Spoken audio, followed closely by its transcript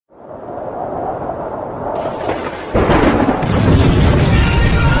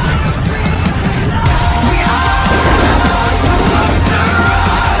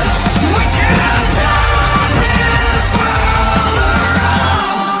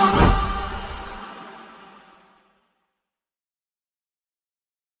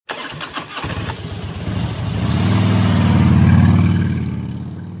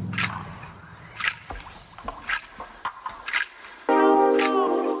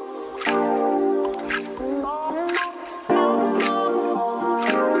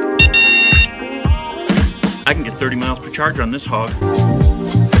I can get 30 miles per charge on this hog.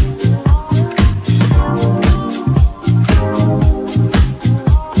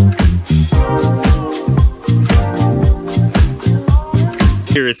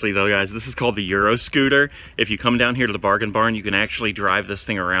 Seriously though, guys, this is called the Euro Scooter. If you come down here to the bargain barn, you can actually drive this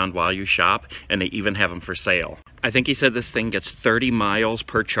thing around while you shop, and they even have them for sale. I think he said this thing gets 30 miles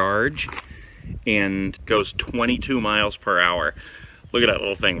per charge and goes 22 miles per hour. Look at that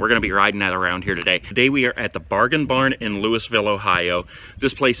little thing. We're gonna be riding that around here today. Today we are at the Bargain Barn in Louisville, Ohio.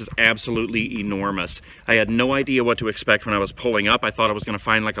 This place is absolutely enormous. I had no idea what to expect when I was pulling up. I thought I was gonna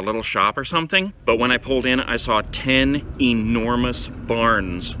find like a little shop or something. But when I pulled in, I saw 10 enormous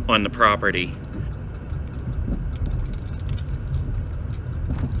barns on the property.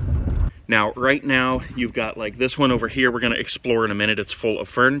 Now, right now, you've got like this one over here we're gonna explore in a minute. It's full of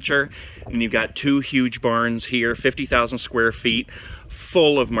furniture. And you've got two huge barns here, 50,000 square feet,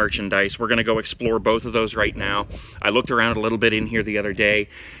 full of merchandise. We're gonna go explore both of those right now. I looked around a little bit in here the other day,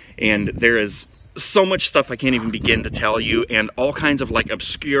 and there is so much stuff I can't even begin to tell you, and all kinds of like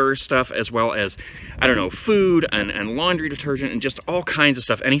obscure stuff, as well as, I don't know, food and laundry detergent and just all kinds of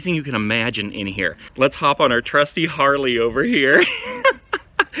stuff. Anything you can imagine in here. Let's hop on our trusty Harley over here.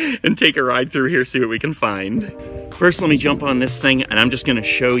 And take a ride through here, see what we can find. First, let me jump on this thing, and I'm just gonna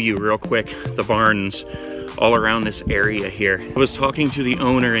show you real quick the barns all around this area here. I was talking to the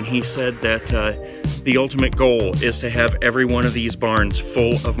owner, and he said that the ultimate goal is to have every one of these barns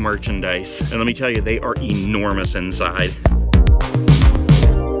full of merchandise. And let me tell you, they are enormous inside.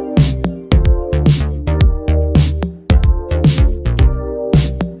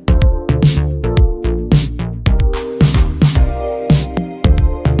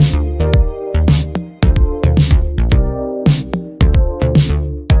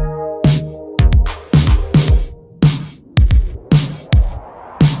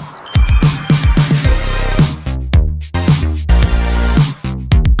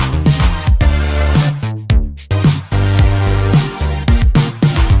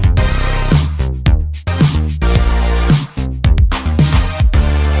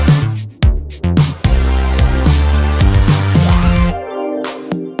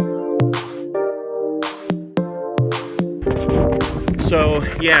 So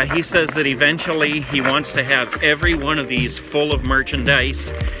yeah, he says that eventually he wants to have every one of these full of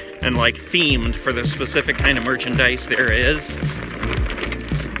merchandise and like themed for the specific kind of merchandise there is.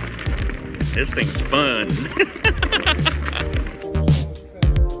 This thing's fun.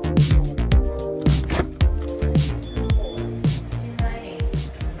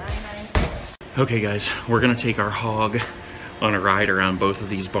 Okay guys, we're gonna take our hog on a ride around both of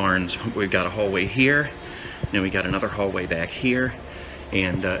these barns. We've got a hallway here, then we got another hallway back here,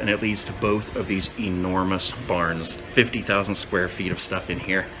 and it leads to both of these enormous barns. 50,000 square feet of stuff in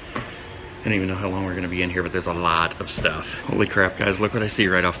here. I don't even know how long we're gonna be in here, but there's a lot of stuff. Holy crap, guys, look what I see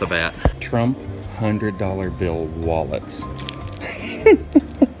right off the bat. Trump $100 bill wallets.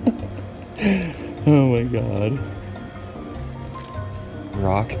 Oh my God.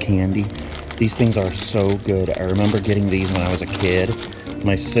 Rock candy. These things are so good. I remember getting these when I was a kid.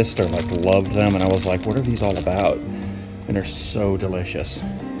 My sister like loved them, and I was like, what are these all about? And they're so delicious.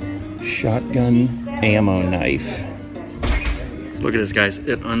 Shotgun ammo knife. Look at this, guys.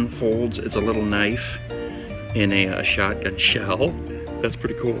 It unfolds. It's a little knife in a shotgun shell. That's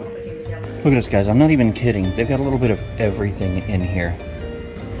pretty cool. Look at this, guys. I'm not even kidding. They've got a little bit of everything in here.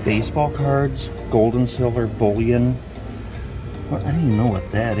 Baseball cards, gold and silver bullion. Well, I don't even know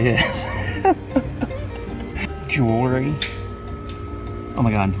what that is. Jewelry. Oh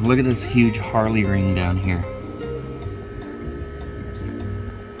my God, look at this huge Harley ring down here.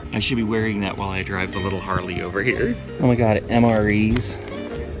 I should be wearing that while I drive the little Harley over here. Oh my God, MREs.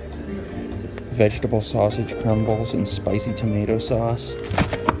 Vegetable sausage crumbles and spicy tomato sauce.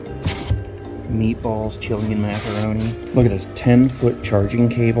 Meatballs, chili and macaroni. Look at this, 10-foot charging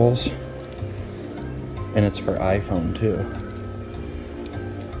cables. And it's for iPhone too.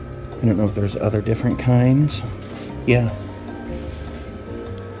 I don't know if there's other different kinds. Yeah.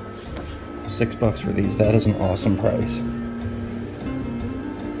 $6 for these. That is an awesome price.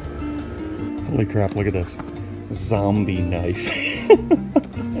 Holy crap, look at this. Zombie knife.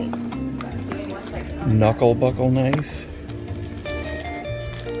 Knuckle buckle knife.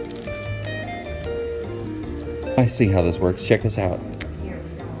 I see how this works. Check this out.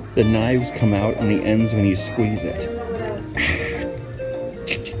 The knives come out on the ends when you squeeze it.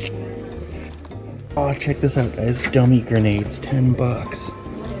 Oh, check this out, guys. Dummy grenades, $10.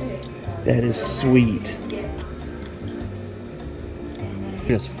 That is sweet.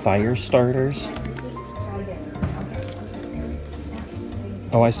 Just fire starters.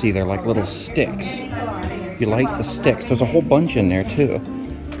 Oh, I see. They're like little sticks. You like the sticks. There's a whole bunch in there too.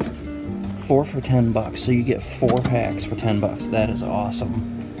 4 for $10, so you get 4 packs for $10. That is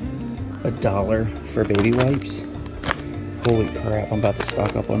awesome. $1 for baby wipes. Holy crap, I'm about to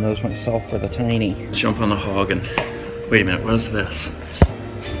stock up on those myself for the tiny. Let's jump on the hog and... Wait a minute, what is this?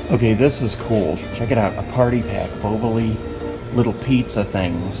 Okay, this is cool. Check it out, a party pack. Boboli little pizza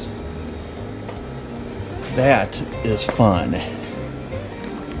things. That is fun.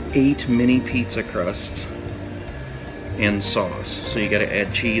 8 mini pizza crusts and sauce. So you gotta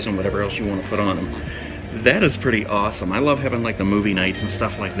add cheese and whatever else you want to put on them. That is pretty awesome. I love having like the movie nights and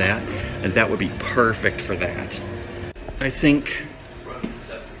stuff like that, and that would be perfect for that. I think,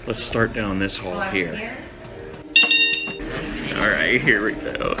 let's start down this hall here. Alright, here we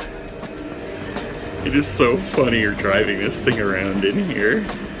go. It is so funny you're driving this thing around in here.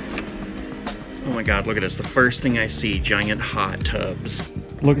 Oh my god, look at this. The first thing I see, giant hot tubs.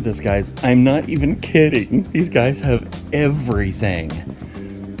 Look at this, guys. I'm not even kidding. These guys have everything.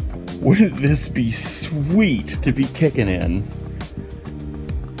 Wouldn't this be sweet to be kicking in?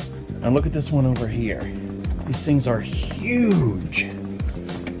 And look at this one over here. These things are huge.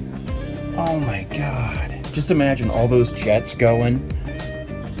 Oh my god. Just imagine all those jets going.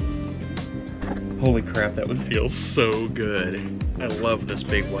 Holy crap, that would feel so good. I love this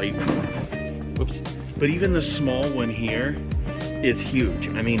big white one. Whoops. But even the small one here is huge.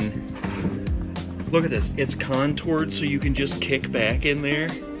 I mean, look at this. It's contoured so you can just kick back in there.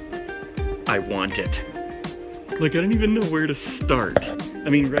 I want it. Like, I don't even know where to start. I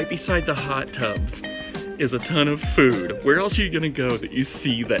mean, right beside the hot tubs is a ton of food. Where else are you gonna go that you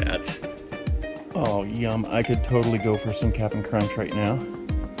see that? Oh, yum. I could totally go for some Cap'n Crunch right now.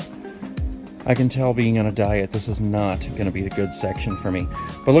 I can tell being on a diet, this is not gonna be a good section for me.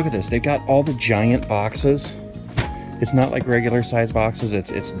 But look at this. They've got all the giant boxes. It's not like regular size boxes,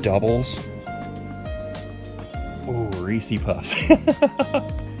 it's doubles. Oh, Reese Puffs.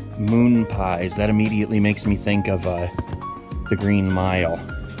 Moon pies. That immediately makes me think of the Green Mile.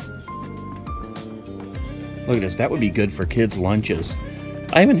 Look at this. That would be good for kids' lunches.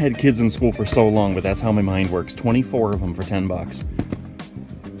 I haven't had kids in school for so long, but that's how my mind works. 24 of them for $10.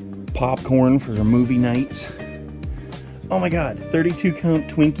 Popcorn for movie nights. Oh my god, 32 count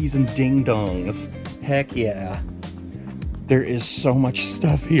Twinkies and Ding Dongs. Heck yeah. There is so much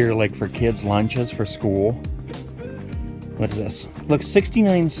stuff here, like for kids' lunches for school. What is this? Look,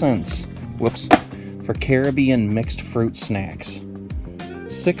 69 cents. Whoops. For Caribbean mixed fruit snacks.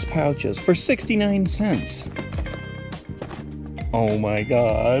 6 pouches for 69 cents. Oh my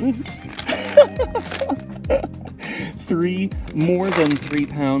god. More than 3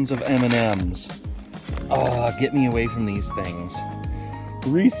 pounds of M&Ms. Ah, get me away from these things.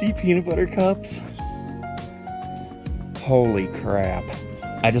 Reese peanut butter cups. Holy crap.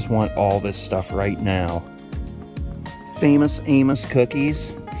 I just want all this stuff right now. Famous Amos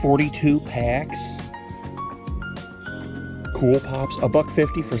cookies, 42 packs. Cool Pops,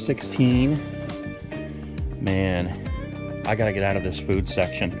 $1.50 for 16. Man, I gotta get out of this food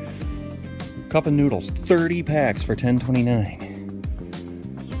section. Cup of noodles, 30 packs for $10.29.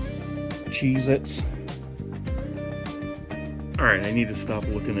 Cheez-Its. Alright, I need to stop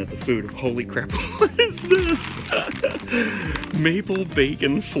looking at the food. Holy crap, what is this? Maple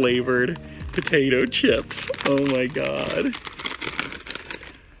bacon flavored potato chips. Oh my god.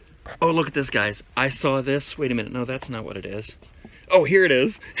 Oh, look at this, guys. I saw this. Wait a minute. No, that's not what it is. Oh, here it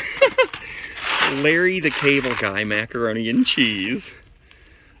is. Larry the Cable Guy macaroni and cheese.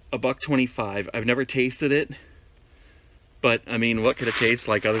 $1.25. I've never tasted it. But, I mean, what could it taste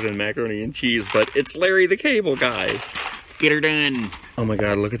like other than macaroni and cheese? But it's Larry the Cable Guy. Get her done. Oh my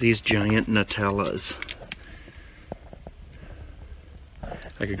god, look at these giant Nutellas.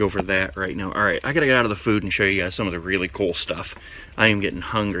 I could go for that right now. Alright, I gotta get out of the food and show you guys some of the really cool stuff. I am getting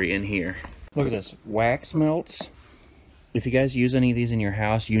hungry in here. Look at this. Wax melts. If you guys use any of these in your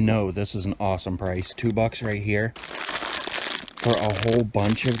house, you know this is an awesome price. $2 right here. For a whole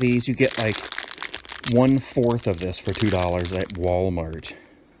bunch of these, you get like 1/4 of this for $2 at Walmart.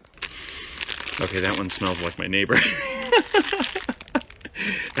 Okay, that one smells like my neighbor.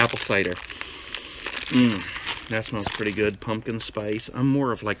 Apple cider. That smells pretty good. Pumpkin spice. I'm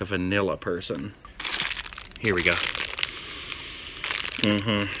more of like a vanilla person. Here we go.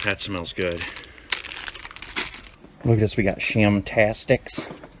 That smells good. Look at this. We got Shamtastics.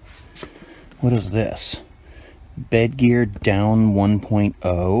 What is this? Bed Gear Down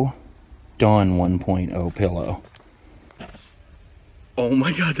 1.0. Dawn 1.0 pillow. Oh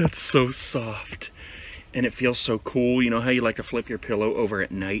my god, that's so soft. And it feels so cool. You know how you like to flip your pillow over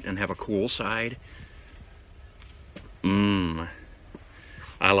at night and have a cool side?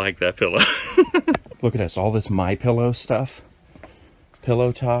 I like that pillow. Look at this, all this MyPillow stuff.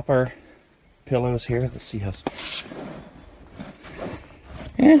 Pillow topper. Pillows here. Let's see how...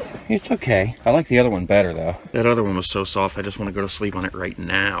 Yeah, it's okay. I like the other one better, though. That other one was so soft, I just want to go to sleep on it right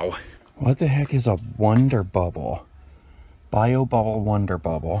now. What the heck is a Wonder Bubble? Bio Bubble Wonder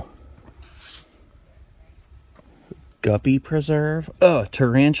Bubble. Guppy Preserve? Oh,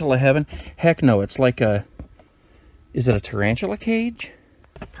 Tarantula Heaven? Heck no, it's like a... Is it a tarantula cage?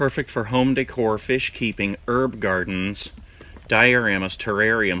 Perfect for home decor, fish keeping, herb gardens, dioramas,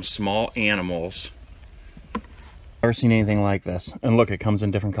 terrariums, small animals. Never seen anything like this. And look, it comes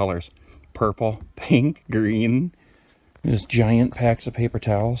in different colors. Purple, pink, green. There's giant packs of paper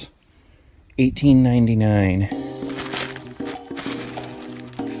towels. $18.99.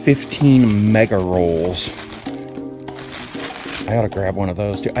 15 mega rolls. I ought to grab one of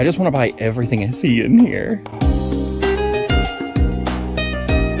those too. I just want to buy everything I see in here.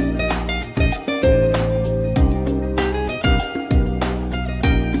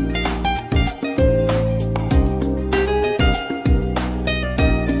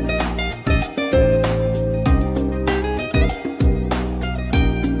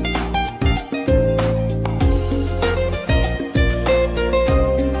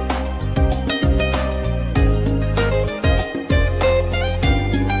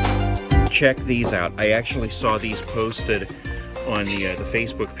 Check these out. I actually saw these posted on the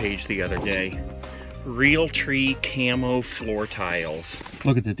Facebook page the other day. Real Tree Camo Floor Tiles.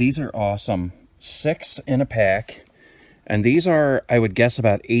 Look at that. These are awesome. 6 in a pack. And these are, I would guess,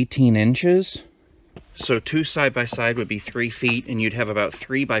 about 18 inches. So 2 side by side would be 3 feet, and you'd have about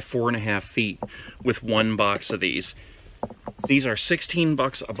 3 by 4.5 feet with 1 box of these. These are 16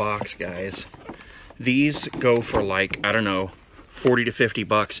 bucks a box, guys. These go for like, I don't know, 40 to 50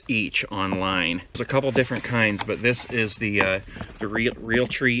 bucks each online. There's a couple different kinds, but this is the Real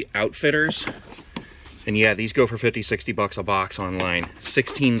Tree Outfitters. And yeah, these go for 50, 60 bucks a box online.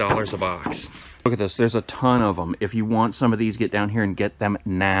 $16 a box. Look at this, there's a ton of them. If you want some of these, get down here and get them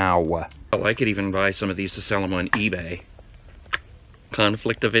now. I could even buy some of these to sell them on eBay.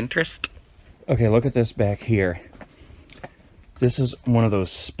 Conflict of interest. Okay, look at this back here. This is one of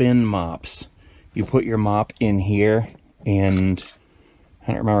those spin mops. You put your mop in here, and I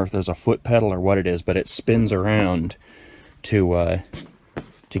don't remember if there's a foot pedal or what it is, but it spins around to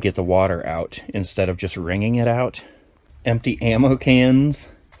get the water out instead of just wringing it out. Empty ammo cans,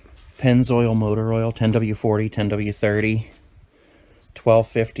 Pennzoil motor oil, 10W40, 10W30,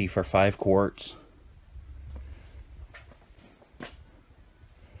 $12.50 for 5 quarts.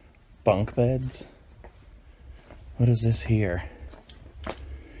 Bunk beds. What is this here?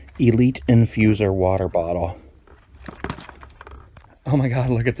 Elite Infuser water bottle. Oh my god,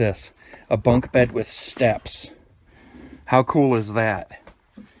 look at this. A bunk bed with steps. How cool is that?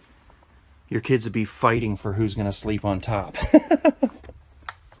 Your kids would be fighting for who's going to sleep on top.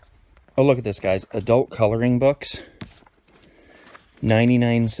 Oh, look at this, guys. Adult coloring books.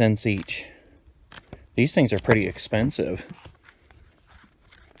 99 cents each. These things are pretty expensive.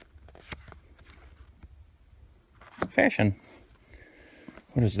 Fashion.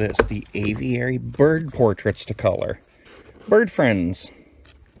 What is this? The Aviary Bird Portraits to Color. Bird Friends.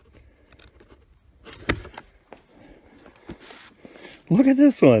 Look at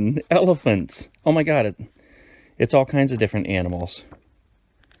this one. Elephants. Oh my god. It's all kinds of different animals.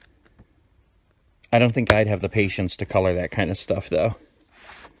 I don't think I'd have the patience to color that kind of stuff, though.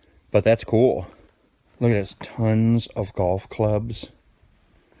 But that's cool. Look at this. Tons of golf clubs.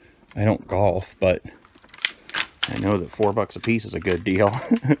 I don't golf, but I know that $4 a piece is a good deal.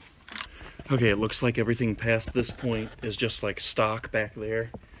 Okay, it looks like everything past this point is just like stock back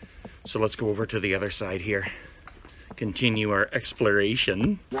there. So let's go over to the other side here. Continue our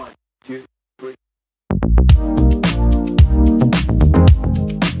exploration. 1, 2, 3.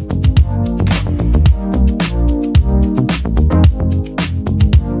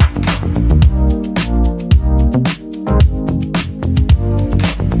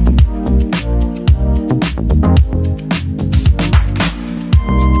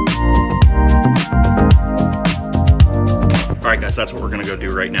 Alright guys, that's what we're gonna go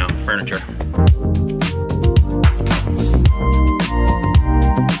do right now. Furniture.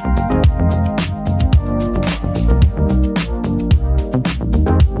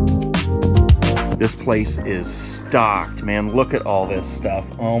 This place is stocked, man. Look at all this stuff.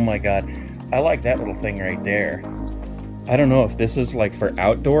 Oh my god. I like that little thing right there. I don't know if this is like for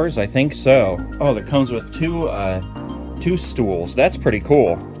outdoors. I think so. Oh, that comes with two stools. That's pretty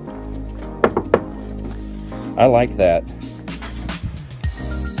cool. I like that.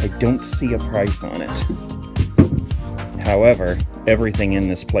 I don't see a price on it. However, everything in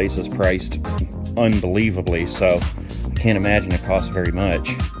this place is priced unbelievably, so I can't imagine it costs very much.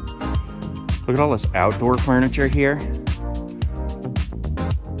 Look at all this outdoor furniture here.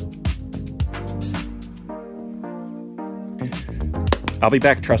 I'll be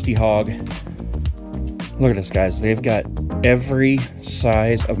back, trusty hog. Look at this, guys. They've got every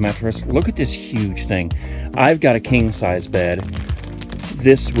size of mattress. Look at this huge thing. I've got a king size bed.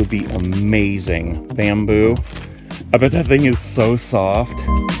 This would be amazing. Bamboo. I bet that thing is so soft.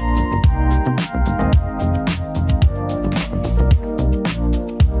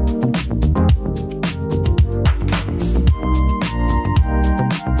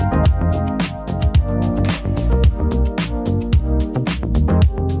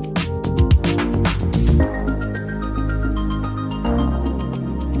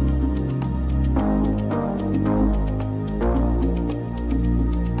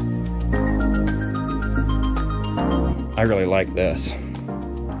 I really like this.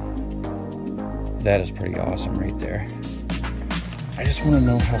 That is pretty awesome right there. I just want to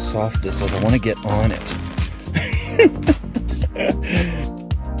know how soft this is. I want to get on it.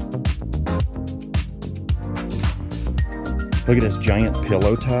 Look at this giant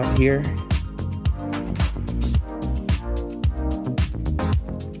pillow top here.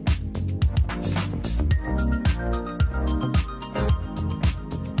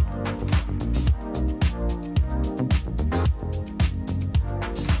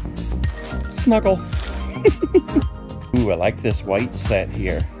 Snuggle. Ooh, I like this white set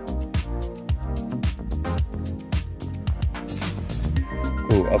here.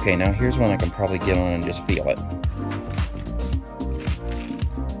 Ooh, okay, now here's one I can probably get on and just feel it.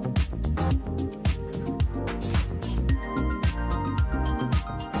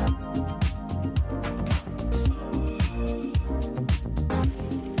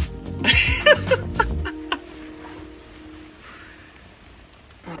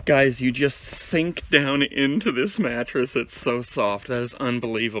 Guys, you just sink down into this mattress. It's so soft. That is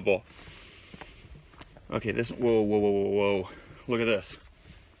unbelievable. Okay, this, whoa, whoa, whoa, whoa, whoa. Look at this.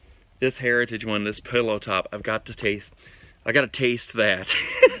 This Heritage one, this pillow top, I got to taste that.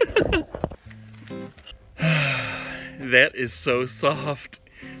 That is so soft.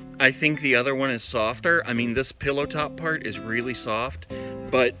 I think the other one is softer. I mean, this pillow top part is really soft,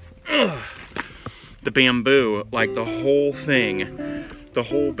 but the bamboo, like the whole thing, the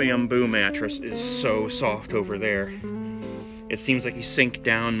whole bamboo mattress is so soft over there. It seems like you sink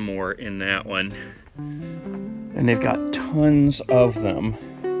down more in that one. And they've got tons of them.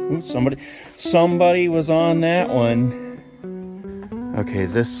 Ooh, somebody was on that one. Okay,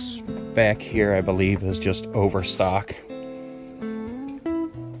 this back here, I believe, is just overstock.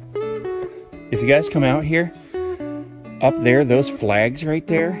 If you guys come out here, up there, those flags right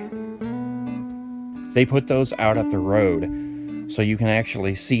there, they put those out at the road, so you can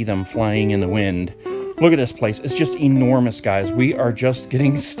actually see them flying in the wind. Look at this place. It's just enormous, guys. We are just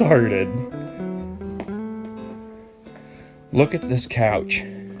getting started. Look at this couch.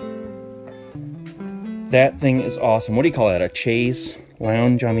 That thing is awesome. What do you call that? A chaise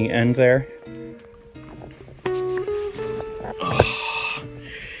lounge on the end there? Oh,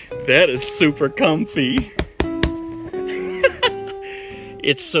 that is super comfy.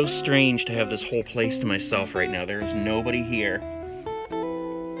 It's so strange to have this whole place to myself right now. There is nobody here.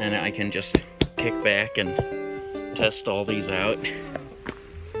 And I can just kick back and test all these out.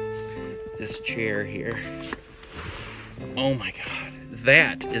 This chair here. Oh my God.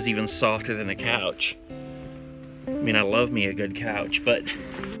 That is even softer than the couch. I mean, I love me a good couch, but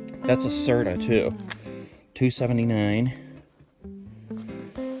that's a Serta too. $279.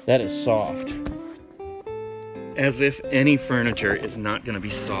 That is soft. As if any furniture is not going to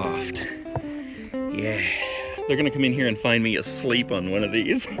be soft. Yeah. They're going to come in here and find me asleep on one of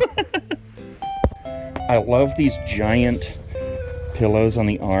these. I love these giant pillows on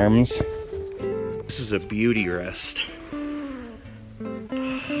the arms. This is a beauty rest.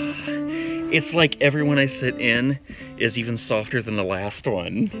 It's like everyone I sit in is even softer than the last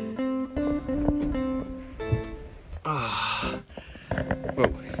one. Ah.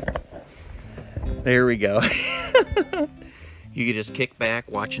 Whoa. There we go. You could just kick back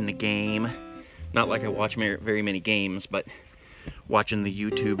watching the game. Not like I watch very many games, but watching the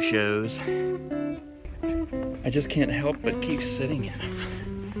YouTube shows. I just can't help but keep sitting in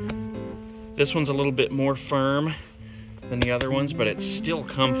it. This one's a little bit more firm than the other ones, but it's still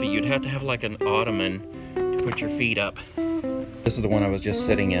comfy. You'd have to have like an ottoman to put your feet up. This is the one I was just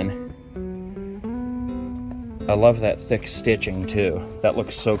sitting in. I love that thick stitching too. That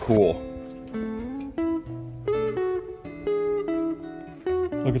looks so cool.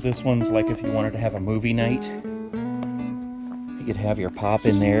 Look at this one's like if you wanted to have a movie night. You could have your pop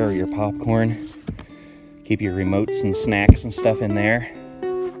in there or your popcorn. Keep your remotes and snacks and stuff in there.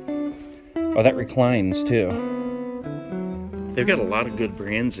 Oh, that reclines too. They've got a lot of good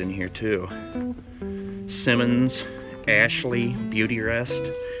brands in here too. Simmons, Ashley, Beauty Rest.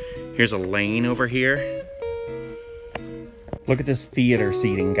 Here's a Lane over here. Look at this theater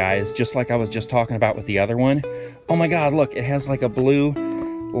seating, guys, just like I was just talking about with the other one. Oh my God, look, it has like a blue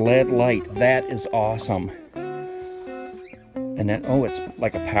LED light. That is awesome. And then, oh, it's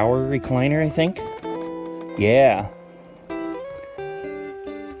like a power recliner, I think. Yeah.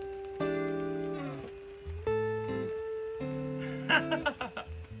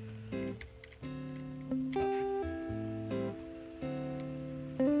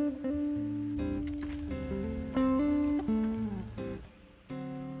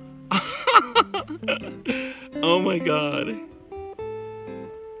 Oh my God.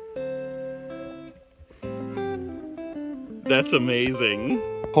 That's amazing.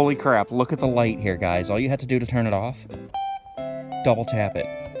 Holy crap, look at the light here, guys. All you have to do to turn it off, double tap it,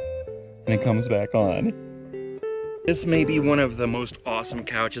 and it comes back on. This may be one of the most awesome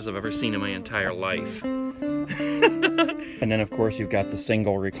couches I've ever seen in my entire life. And then, of course, you've got the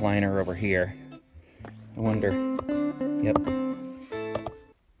single recliner over here. I wonder, yep.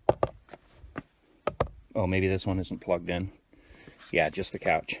 Oh, maybe this one isn't plugged in. Yeah, just the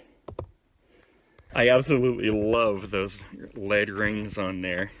couch. I absolutely love those LED rings on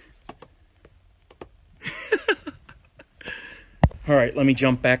there. All right, let me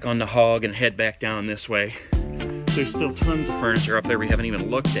jump back on the hog and head back down this way. There's still tons of furniture up there we haven't even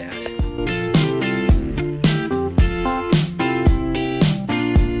looked at.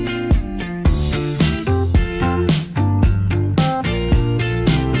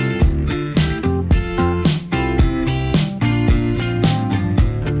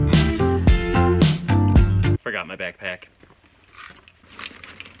 Forgot my backpack.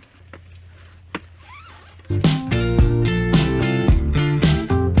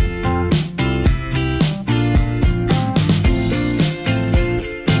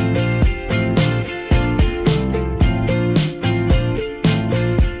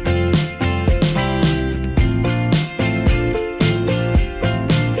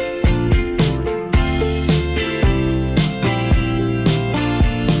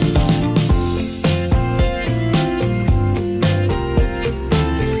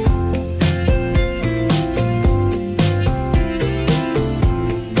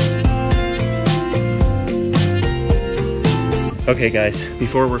 Okay guys,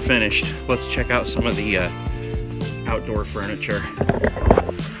 before we're finished, let's check out some of the outdoor furniture.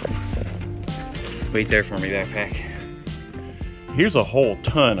 Wait there for me, backpack. Here's a whole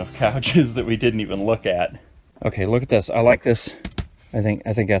ton of couches that we didn't even look at. Okay, look at this. I like this. I think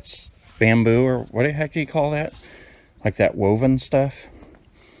that's bamboo, or what the heck do you call that? Like that woven stuff.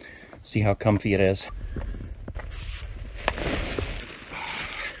 See how comfy it is.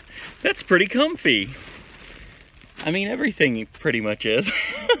 That's pretty comfy. I mean, everything pretty much is.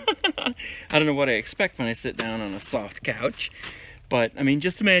 I don't know what I expect when I sit down on a soft couch, but I mean,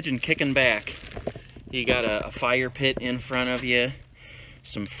 just imagine kicking back. You got a fire pit in front of you,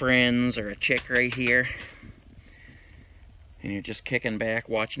 some friends or a chick right here, and you're just kicking back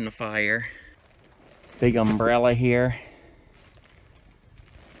watching the fire. Big umbrella here.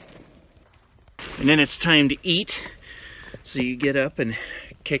 And then it's time to eat, so you get up and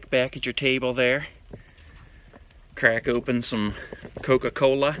kick back at your table there. Crack open some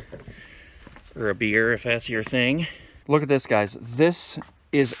Coca-Cola or a beer if that's your thing. Look at this, guys. This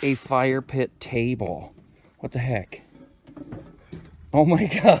is a fire pit table. What the heck? Oh my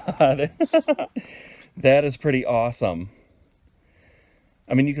God. That is pretty awesome.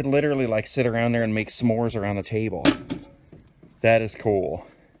 I mean, you could literally like sit around there and make s'mores around the table. That is cool.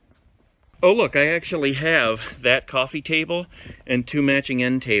 Oh look, I actually have that coffee table and two matching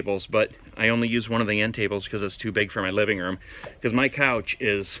end tables, but I only use one of the end tables because it's too big for my living room. Because my couch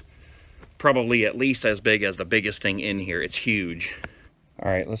is probably at least as big as the biggest thing in here. It's huge.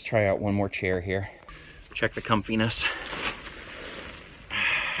 All right, let's try out one more chair here. Check the comfiness.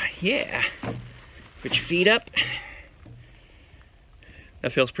 Yeah. Put your feet up.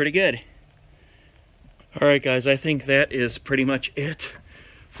 That feels pretty good. All right, guys, I think that is pretty much it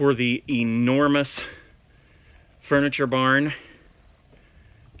for the enormous furniture barn.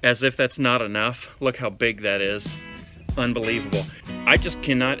 As if that's not enough, look how big that is. Unbelievable. I just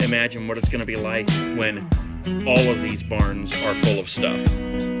cannot imagine what it's gonna be like when all of these barns are full of stuff.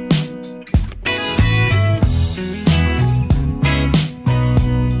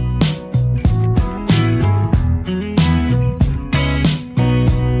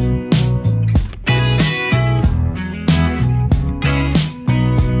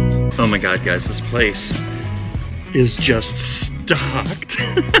 my God, guys, this place is just stocked.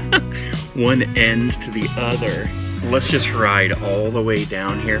 One end to the other. Let's just ride all the way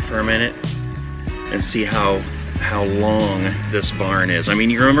down here for a minute and see how long this barn is. I mean,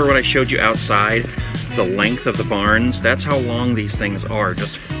 you remember what I showed you outside? The length of the barns? That's how long these things are,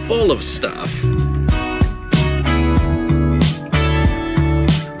 just full of stuff.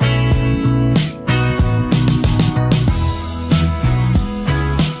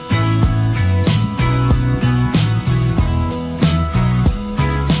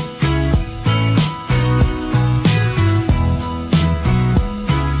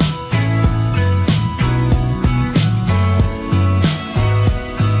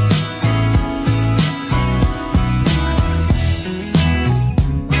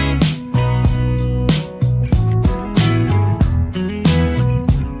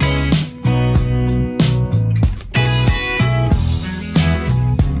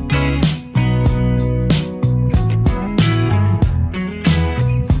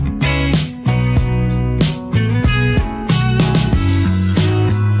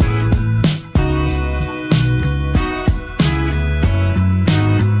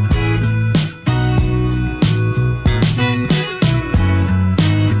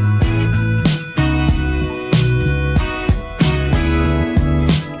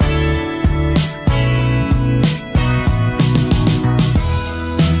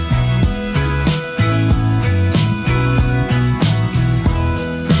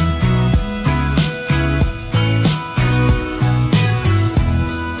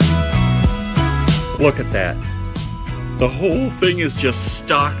 Look at that. The whole thing is just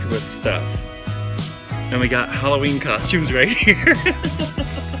stocked with stuff. And we got Halloween costumes right here.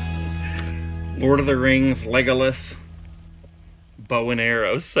 Lord of the Rings, Legolas, bow and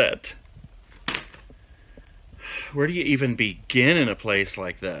arrow set. Where do you even begin in a place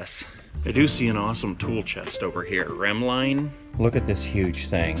like this? I do see an awesome tool chest over here. Remline. Look at this huge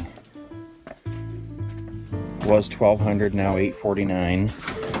thing. Was $1,200, now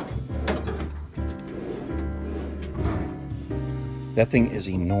 $849. That thing is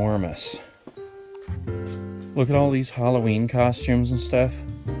enormous. Look at all these Halloween costumes and stuff.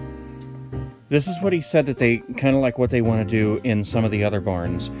 This is what he said that they, kind of like what they want to do in some of the other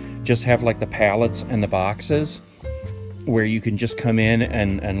barns. Just have like the pallets and the boxes where you can just come in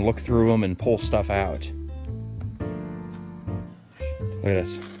and look through them and pull stuff out. Look at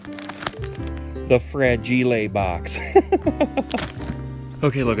this. The Fragile box.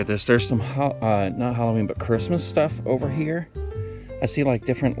 Okay, look at this. There's some, not Halloween, but Christmas stuff over here. I see like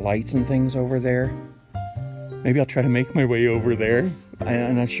different lights and things over there. Maybe I'll try to make my way over there.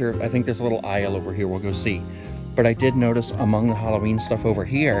 I'm not sure. I think there's a little aisle over here. We'll go see. But I did notice among the Halloween stuff over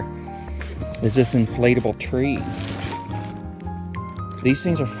here is this inflatable tree. These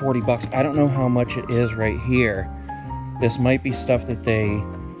things are 40 bucks. I don't know how much it is right here. This might be stuff that they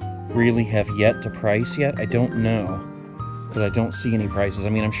really have yet to price yet. I don't know, because I don't see any prices. I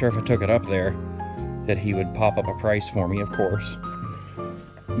mean, I'm sure if I took it up there that he would pop up a price for me, of course.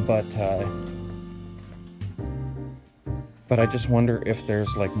 But I just wonder if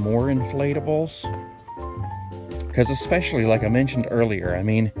there's like more inflatables. Because especially like I mentioned earlier, I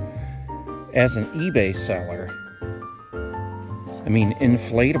mean, as an eBay seller, I mean,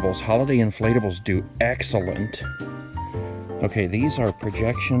 inflatables, holiday inflatables do excellent. Okay, these are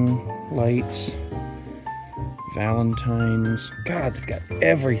projection lights, Valentine's. God, they've got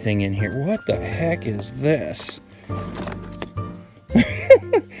everything in here. What the heck is this?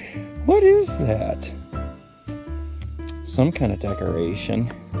 What is that? Some kind of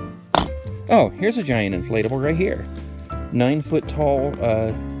decoration. Oh, here's a giant inflatable right here. 9-foot tall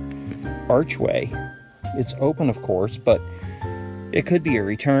archway. It's open, of course, but it could be a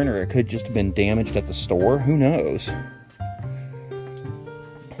return or it could just have been damaged at the store. Who knows?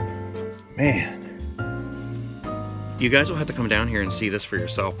 Man. You guys will have to come down here and see this for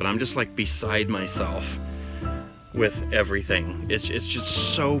yourself, but I'm just like beside myself with everything. It's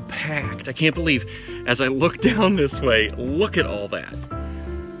just so packed. I can't believe, as I look down this way, look at all that.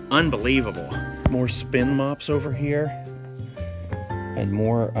 Unbelievable. More spin mops over here. And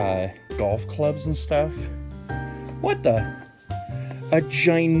more golf clubs and stuff. What the? A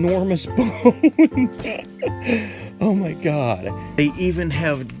ginormous bone. Oh my God. They even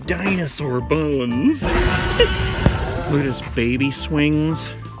have dinosaur bones. Look at this, baby swings.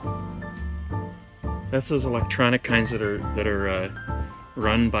 That's those electronic kinds that are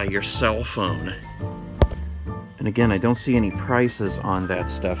run by your cell phone. And again, I don't see any prices on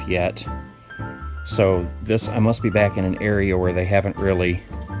that stuff yet. So this, I must be back in an area where they haven't really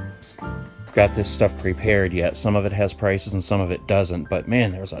got this stuff prepared yet. Some of it has prices and some of it doesn't, but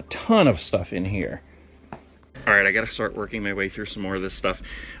man, there's a ton of stuff in here. All right, I gotta start working my way through some more of this stuff.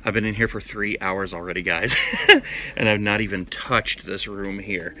 I've been in here for 3 hours already, guys, and I've not even touched this room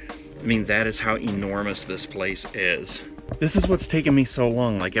here. I mean, that is how enormous this place is. This is what's taken me so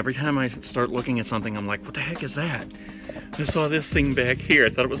long. Like, every time I start looking at something, I'm like, what the heck is that? I saw this thing back here. I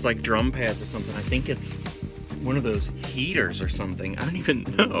thought it was like drum pads or something. I think it's one of those heaters or something. I don't even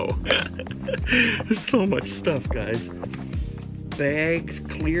know. There's so much stuff, guys. Bags,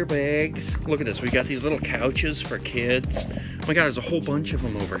 clear bags. Look at this. We got these little couches for kids. Oh my God, there's a whole bunch of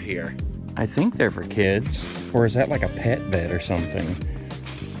them over here. I think they're for kids. Or is that like a pet bed or something?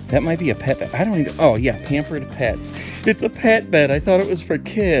 That might be a pet bed. I don't even... Oh, yeah, Pampered Pets. It's a pet bed. I thought it was for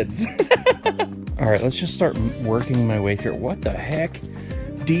kids. All right, let's just start working my way through. What the heck?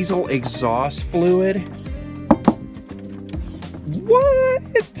 Diesel exhaust fluid?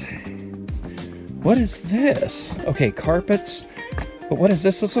 What? What is this? Okay, carpets. But what is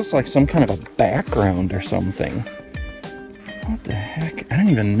this? This looks like some kind of a background or something. What the heck? I don't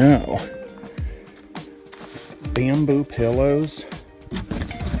even know. Bamboo pillows.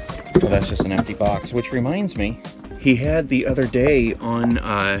 Oh, that's just an empty box, which reminds me, he had the other day on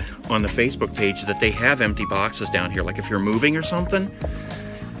the Facebook page that they have empty boxes down here, like if you're moving or something.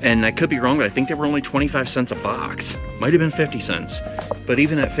 And I could be wrong, but I think they were only 25 cents a box. Might have been 50 cents. But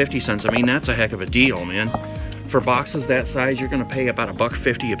even at 50 cents, I mean, that's a heck of a deal, man. For boxes that size, you're gonna pay about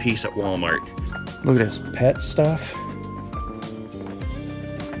 $1.50 a piece at Walmart. Look at this pet stuff.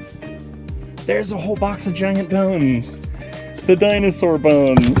 There's a whole box of giant bones. The dinosaur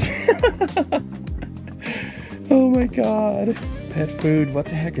bones. Oh my God. Pet food. What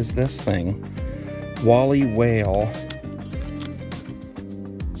the heck is this thing? Wally whale.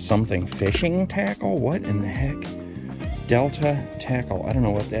 Something. Fishing tackle? What in the heck? Delta tackle. I don't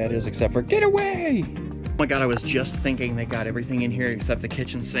know what that is except for get away! Oh my God, I was just thinking they got everything in here except the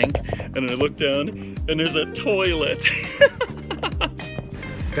kitchen sink. And I look down and there's a toilet.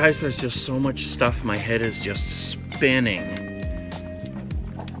 Guys, there's just so much stuff. My head is just spinning.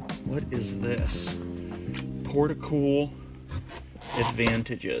 What is this? Portacool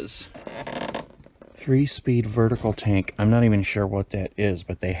advantages. 3-speed vertical tank. I'm not even sure what that is,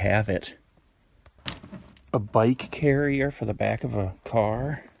 but they have it. A bike carrier for the back of a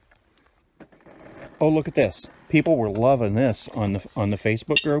car. Oh, look at this. People were loving this on the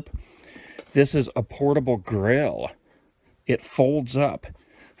Facebook group. This is a portable grill. It folds up.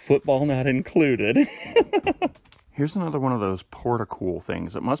 Football not included. Here's another one of those Portacool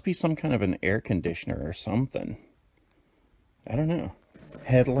things. It must be some kind of an air conditioner or something. I don't know.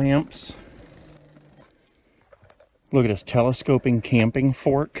 Headlamps. Look at this telescoping camping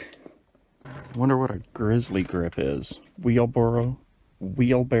fork. I wonder what a grizzly grip is. Wheelbarrow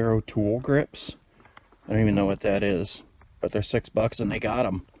tool grips. I don't even know what that is, but they're $6 and they got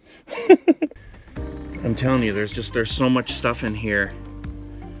them. I'm telling you, there's so much stuff in here.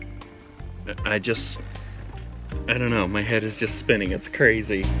 I don't know, my head is just spinning. It's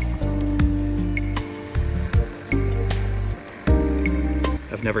crazy.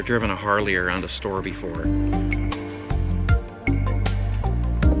 I've never driven a Harley around a store before.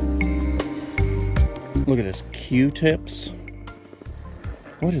 Look at this, Q-tips.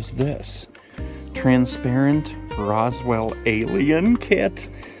 What is this? Transparent Roswell alien kit.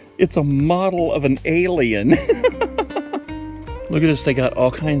 It's a model of an alien. Look at this, they got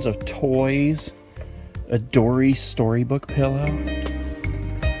all kinds of toys. A Dory storybook pillow.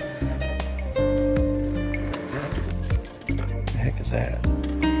 What the heck is that?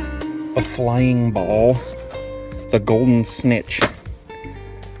 A flying ball. The golden snitch.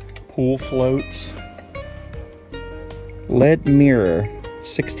 Pool floats. LED mirror.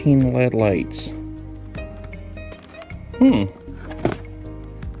 16 LED lights.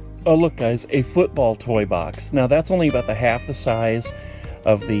 Oh look guys, a football toy box. Now that's only about half the size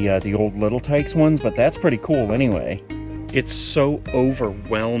of the old Little Tykes ones, but that's pretty cool anyway. It's so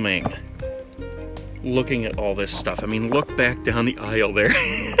overwhelming looking at all this stuff. I mean, look back down the aisle there.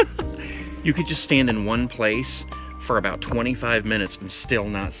 You could just stand in one place for about 25 minutes and still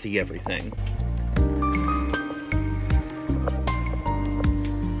not see everything.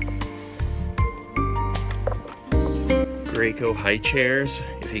 Graco high chairs,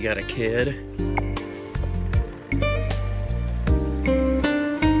 if you got a kid.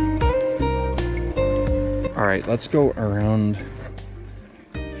 All right, let's go around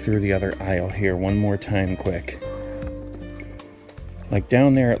through the other aisle here one more time quick. Like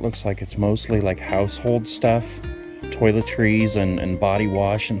down there, it looks like it's mostly like household stuff, toiletries and body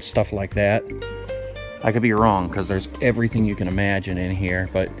wash and stuff like that. I could be wrong because there's everything you can imagine in here,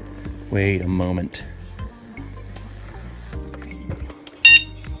 but Wait a moment.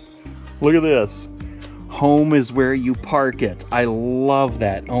 Look at this. Home is where you park it. I love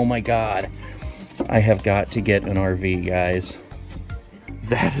that. Oh my God. I have got to get an RV, guys.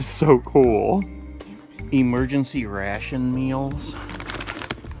 That is so cool. Emergency ration meals.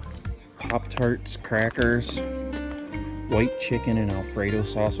 Pop-Tarts, crackers, white chicken and Alfredo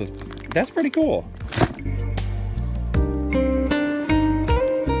sauce with... That's pretty cool.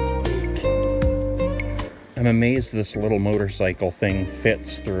 I'm amazed this little motorcycle thing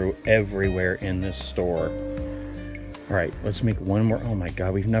fits through everywhere in this store. All right, let's make one more. Oh my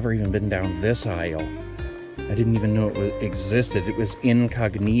God, we've never even been down this aisle. I didn't even know it existed. It was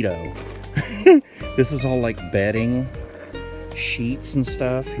incognito. This is all like bedding, sheets and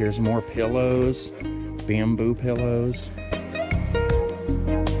stuff. Here's more pillows, bamboo pillows.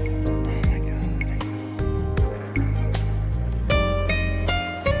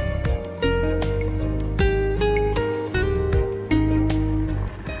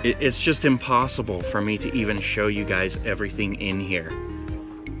 It's just impossible for me to even show you guys everything in here.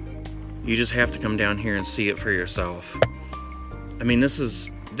 You just have to come down here and see it for yourself. I mean, this is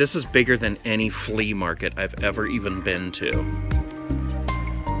bigger than any flea market I've ever even been to.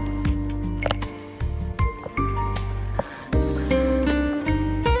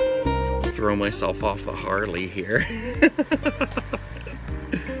 Throw myself off the Harley here.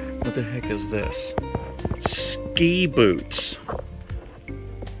 What the heck is this? Ski boots.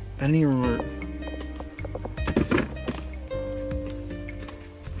 I didn't even remember.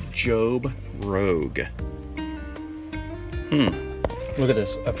 Job Rogue. Look at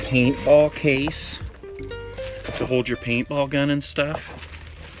this. A paintball case to hold your paintball gun and stuff.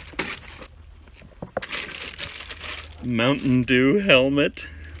 Mountain Dew helmet.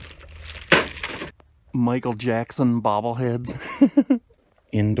 Michael Jackson bobbleheads.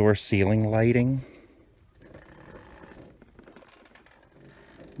 Indoor ceiling lighting.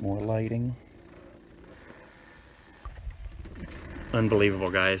 More lighting.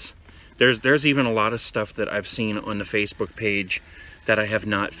 Unbelievable, guys. There's even a lot of stuff that I've seen on the Facebook page that I have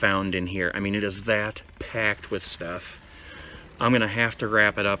not found in here. I mean, it is that packed with stuff. I'm gonna have to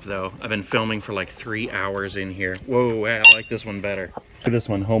wrap it up though. I've been filming for like 3 hours in here. Whoa, I like this one better. Look at this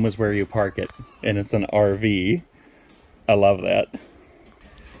one, home is where you park it. And it's an RV. I love that.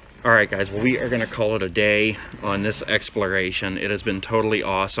 All right, guys, well, we are gonna call it a day on this exploration. It has been totally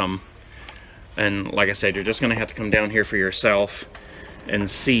awesome. And like I said, you're just gonna have to come down here for yourself and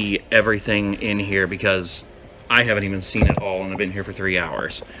see everything in here because I haven't even seen it all and I've been here for 3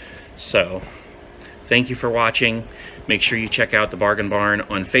 hours. So, thank you for watching. Make sure you check out the Bargain Barn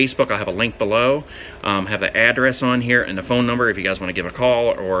on Facebook. I'll have a link below. Have the address on here and the phone number if you guys wanna give a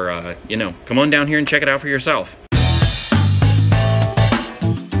call or, you know, come on down here and check it out for yourself.